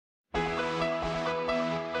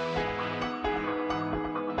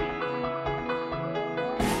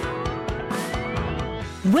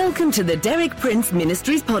Welcome to the Derek Prince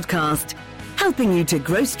Ministries podcast, helping you to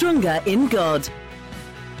grow stronger in God.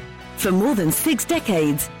 For more than 6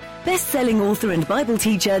 decades, best-selling author and Bible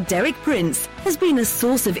teacher Derek Prince has been a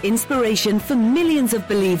source of inspiration for millions of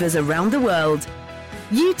believers around the world.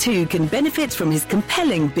 You too can benefit from his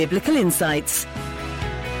compelling biblical insights.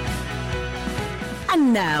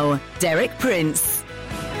 And now, Derek Prince.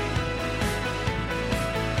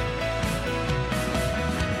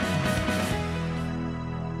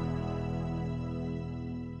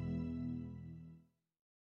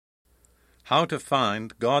 How to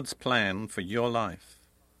find God's plan for your life.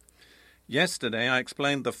 Yesterday I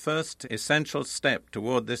explained the first essential step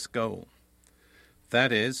toward this goal.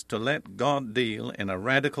 That is, to let God deal in a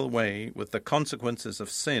radical way with the consequences of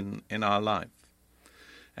sin in our life,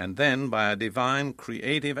 and then by a divine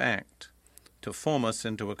creative act to form us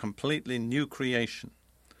into a completely new creation,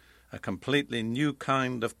 a completely new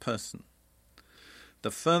kind of person. The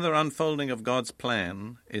further unfolding of God's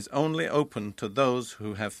plan is only open to those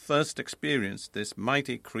who have first experienced this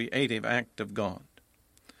mighty creative act of God.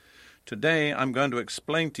 Today I'm going to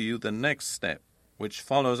explain to you the next step, which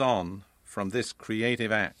follows on from this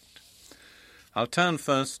creative act. I'll turn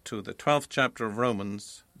first to the 12th chapter of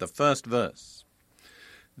Romans, the first verse.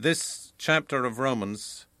 This chapter of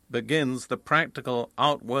Romans begins the practical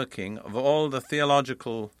outworking of all the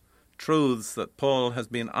theological truths that Paul has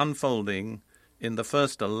been unfolding in the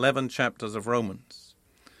first 11 chapters of Romans.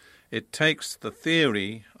 It takes the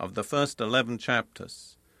theory of the first 11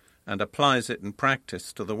 chapters and applies it in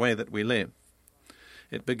practice to the way that we live.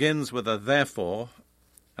 It begins with a therefore,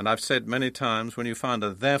 and I've said many times when you find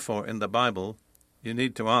a therefore in the Bible, you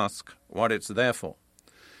need to ask what it's there for.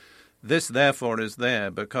 This therefore is there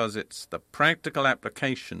because it's the practical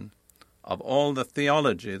application of all the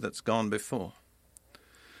theology that's gone before.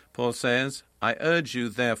 Paul says, I urge you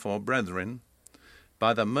therefore, brethren,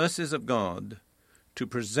 by the mercies of God, to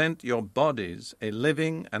present your bodies a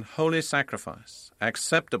living and holy sacrifice,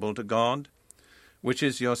 acceptable to God, which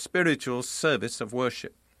is your spiritual service of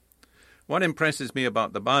worship. What impresses me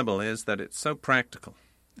about the Bible is that it's so practical.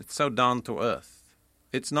 It's so down to earth.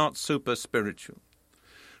 It's not super spiritual.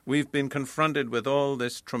 We've been confronted with all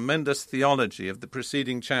this tremendous theology of the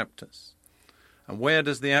preceding chapters. And where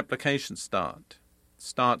does the application start? It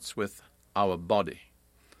starts with our body.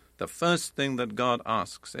 The first thing that God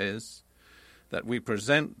asks is that we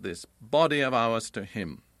present this body of ours to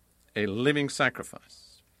Him, a living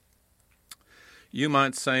sacrifice. You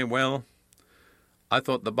might say, well, I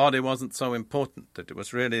thought the body wasn't so important, that it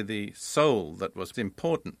was really the soul that was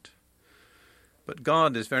important. But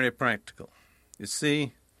God is very practical. You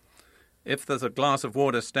see, if there's a glass of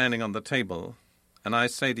water standing on the table, and I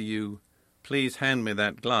say to you, please hand me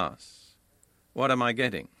that glass, what am I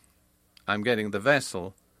getting? I'm getting the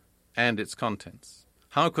vessel and its contents.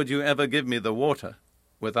 How could you ever give me the water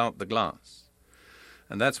without the glass?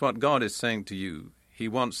 And that's what God is saying to you. He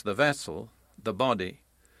wants the vessel, the body,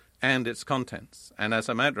 and its contents. And as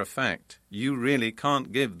a matter of fact, you really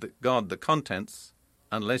can't give God the contents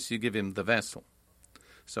unless you give Him the vessel.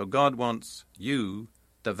 So God wants you,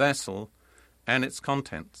 the vessel, and its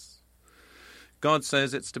contents. God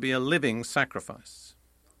says it's to be a living sacrifice.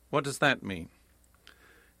 What does that mean?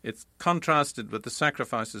 It's contrasted with the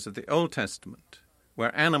sacrifices of the Old Testament,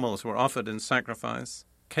 where animals were offered in sacrifice,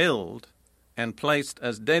 killed, and placed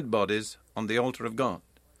as dead bodies on the altar of God.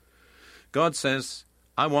 God says,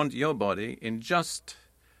 I want your body in just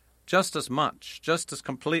as much, just as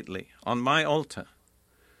completely on my altar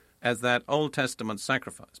as that Old Testament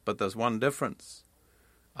sacrifice. But there's one difference.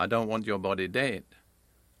 I don't want your body dead.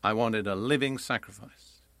 I wanted a living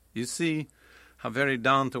sacrifice. You see how very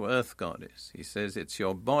down-to-earth God is. He says, it's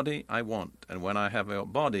your body I want, and when I have your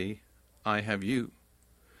body, I have you.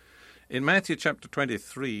 In Matthew chapter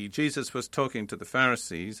 23, Jesus was talking to the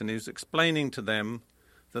Pharisees, and he was explaining to them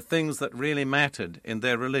the things that really mattered in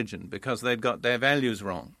their religion, because they'd got their values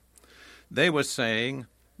wrong. They were saying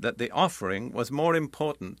that the offering was more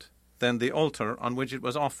important than the altar on which it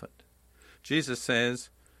was offered. Jesus says,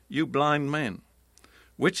 you blind men,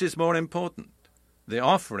 which is more important, the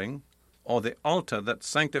offering or the altar that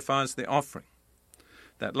sanctifies the offering?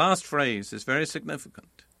 That last phrase is very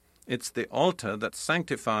significant. It's the altar that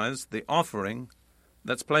sanctifies the offering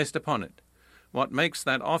that's placed upon it. What makes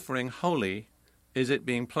that offering holy is it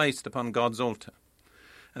being placed upon God's altar.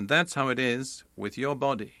 And that's how it is with your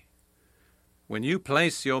body. When you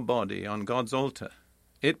place your body on God's altar,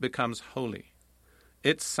 it becomes holy.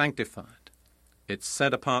 It's sanctified. It's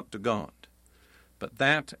set apart to God. But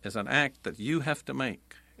that is an act that you have to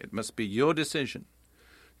make. It must be your decision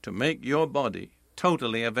to make your body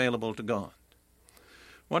totally available to God.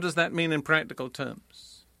 What does that mean in practical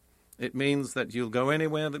terms? It means that you'll go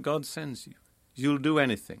anywhere that God sends you. You'll do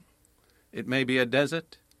anything. It may be a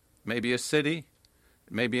desert, it may be a city,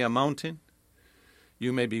 it may be a mountain.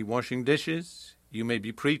 You may be washing dishes, you may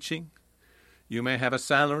be preaching, you may have a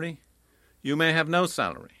salary, you may have no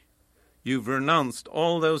salary. You've renounced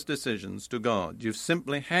all those decisions to God. You've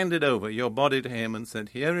simply handed over your body to Him and said,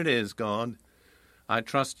 "Here it is, God. I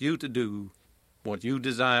trust you to do what you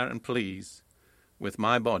desire and please with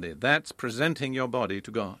my body." That's presenting your body to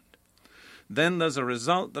God. Then there's a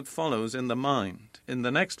result that follows in the mind. In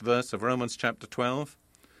the next verse of Romans chapter 12,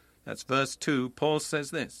 that's verse 2, Paul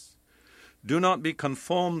says this, "Do not be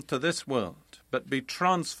conformed to this world, but be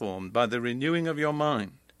transformed by the renewing of your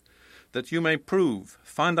mind, that you may prove,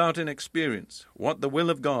 find out in experience, what the will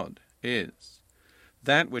of God is,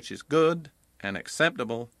 that which is good and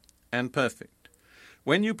acceptable and perfect."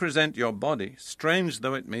 When you present your body, strange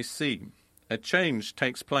though it may seem, a change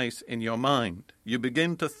takes place in your mind. You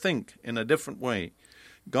begin to think in a different way.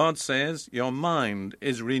 God says your mind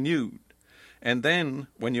is renewed. And then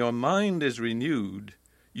when your mind is renewed,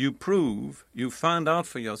 you find out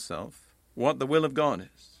for yourself what the will of God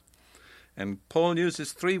is. And Paul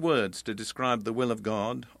uses 3 words to describe the will of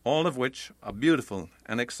God, all of which are beautiful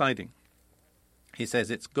and exciting. He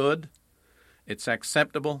says it's good, it's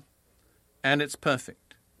acceptable, and it's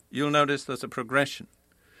perfect. You'll notice there's a progression.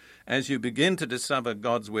 As you begin to discover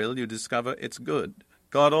God's will, you discover it's good.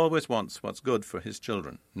 God always wants what's good for His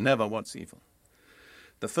children, never what's evil.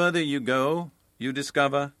 The further you go, you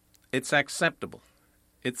discover it's acceptable.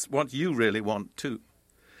 It's what you really want too.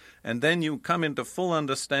 And then you come into full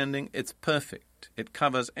understanding it's perfect. It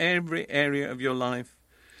covers every area of your life.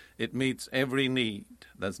 It meets every need.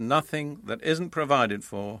 There's nothing that isn't provided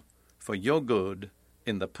for your good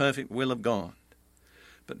in the perfect will of God.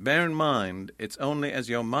 But bear in mind, it's only as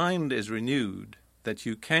your mind is renewed that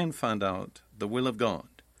you can find out the will of God.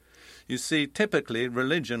 You see, typically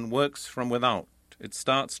religion works from without. It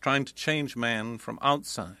starts trying to change man from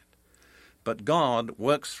outside. But God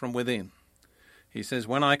works from within. He says,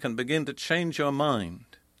 when I can begin to change your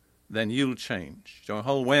mind, then you'll change. Your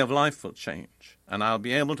whole way of life will change. And I'll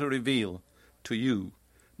be able to reveal to you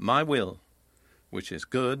my will, which is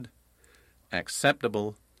good,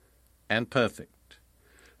 acceptable, and perfect.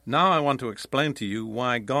 Now I want to explain to you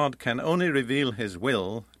why God can only reveal His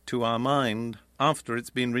will to our mind after it's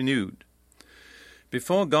been renewed.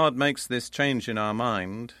 Before God makes this change in our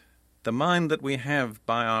mind, the mind that we have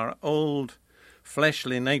by our old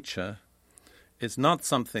fleshly nature is not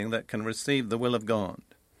something that can receive the will of God.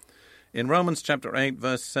 In Romans chapter 8,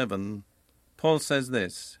 verse 7, Paul says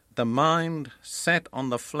this, "The mind set on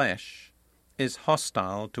the flesh is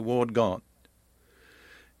hostile toward God."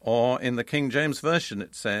 Or in the King James Version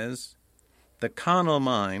it says, "The carnal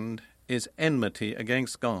mind is enmity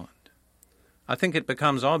against God." I think it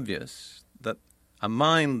becomes obvious that a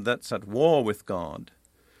mind that's at war with God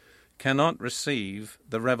cannot receive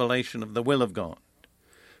the revelation of the will of God.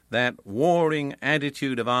 That warring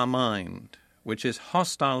attitude of our mind, which is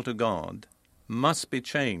hostile to God, must be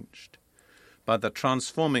changed by the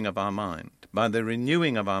transforming of our mind, by the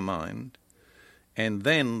renewing of our mind, and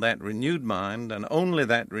then that renewed mind, and only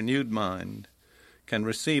that renewed mind, can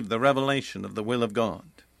receive the revelation of the will of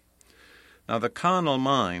God. Now, the carnal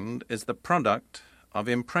mind is the product of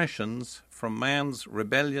impressions from man's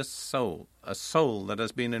rebellious soul, a soul that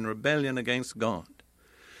has been in rebellion against God.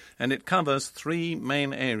 And it covers 3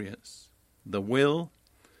 main areas: the will,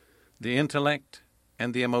 the intellect,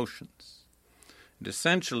 and the emotions. And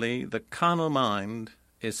essentially, the carnal mind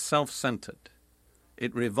is self-centered.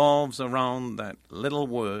 It revolves around that little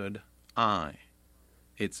word, I.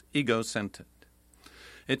 It's ego-centered.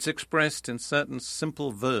 It's expressed in certain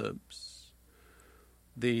simple verbs.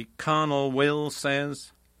 The carnal will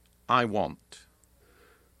says, I want.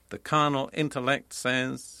 The carnal intellect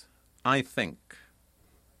says, I think.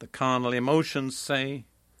 The carnal emotions say,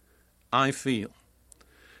 I feel.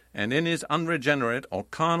 And in his unregenerate or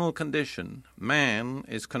carnal condition, man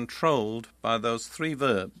is controlled by those 3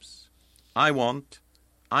 verbs. I want,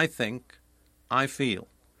 I think, I feel.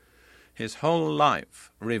 His whole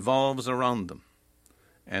life revolves around them.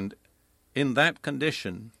 And in that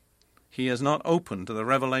condition, he is not open to the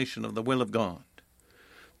revelation of the will of God.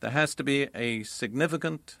 There has to be a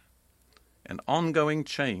significant and ongoing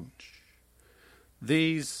change.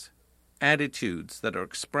 These attitudes that are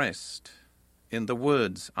expressed in the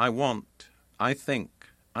words, I want, I think,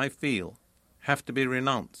 I feel, have to be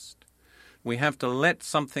renounced. We have to let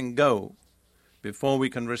something go before we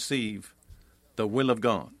can receive the will of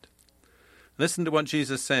God. Listen to what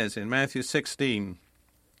Jesus says in Matthew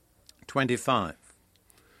 16:25.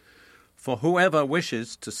 For whoever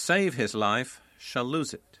wishes to save his life shall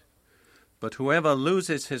lose it, But whoever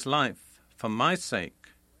loses his life for my sake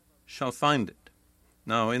shall find it.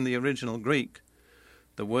 Now, in the original Greek,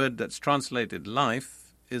 the word that's translated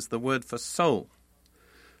life is the word for soul.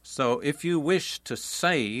 So if you wish to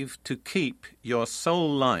keep your soul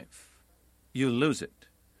life, you lose it.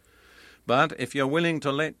 But if you're willing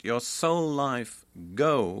to let your soul life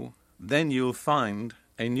go, then you'll find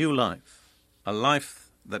a new life, a life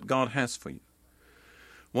that God has for you.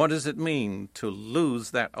 What does it mean to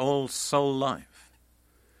lose that old soul life?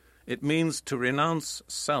 It means to renounce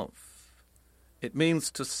self. It means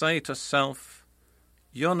to say to self,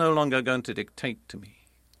 you're no longer going to dictate to me.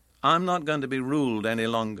 I'm not going to be ruled any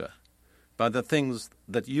longer by the things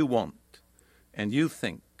that you want and you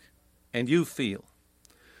think and you feel.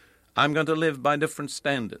 I'm going to live by different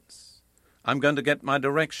standards. I'm going to get my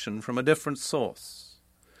direction from a different source.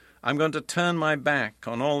 I'm going to turn my back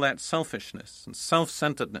on all that selfishness and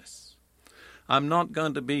self-centeredness. I'm not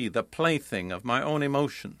going to be the plaything of my own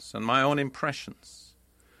emotions and my own impressions.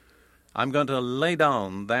 I'm going to lay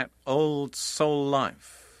down that old soul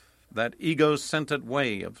life, that ego-centered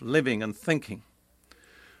way of living and thinking,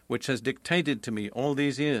 which has dictated to me all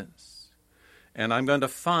these years. And I'm going to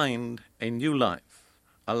find a new life,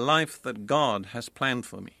 a life that God has planned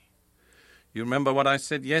for me. You remember what I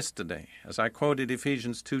said yesterday, as I quoted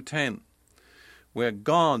Ephesians 2:10, where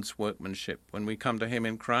God's workmanship, when we come to Him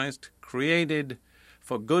in Christ, created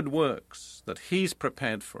for good works that He's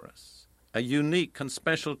prepared for us, a unique and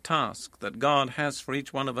special task that God has for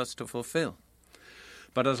each one of us to fulfill.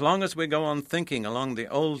 But as long as we go on thinking along the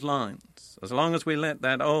old lines, as long as we let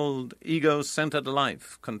that old ego-centered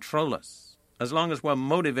life control us, as long as we're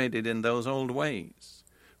motivated in those old ways,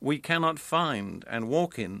 we cannot find and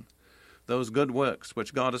walk in those good works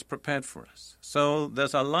which God has prepared for us. So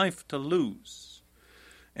there's a life to lose,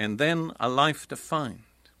 and then a life to find.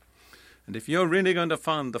 And if you're really going to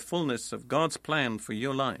find the fullness of God's plan for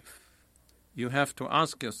your life, you have to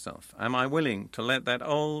ask yourself, am I willing to let that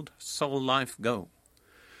old soul life go?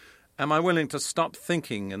 Am I willing to stop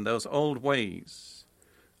thinking in those old ways?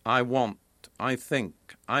 I want, I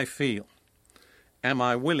think, I feel. Am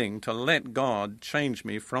I willing to let God change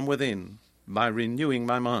me from within by renewing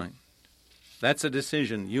my mind? That's a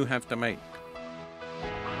decision you have to make.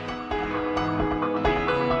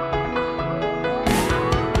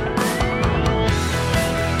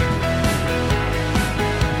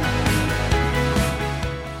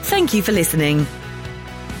 Thank you for listening.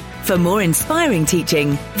 For more inspiring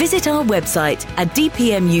teaching, visit our website at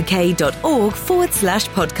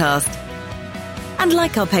dpmuk.org/podcast. And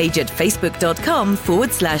like our page at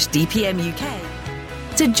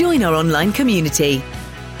facebook.com/dpmuk to join our online community.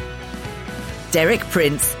 Derek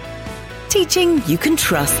Prince, teaching you can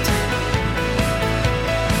trust.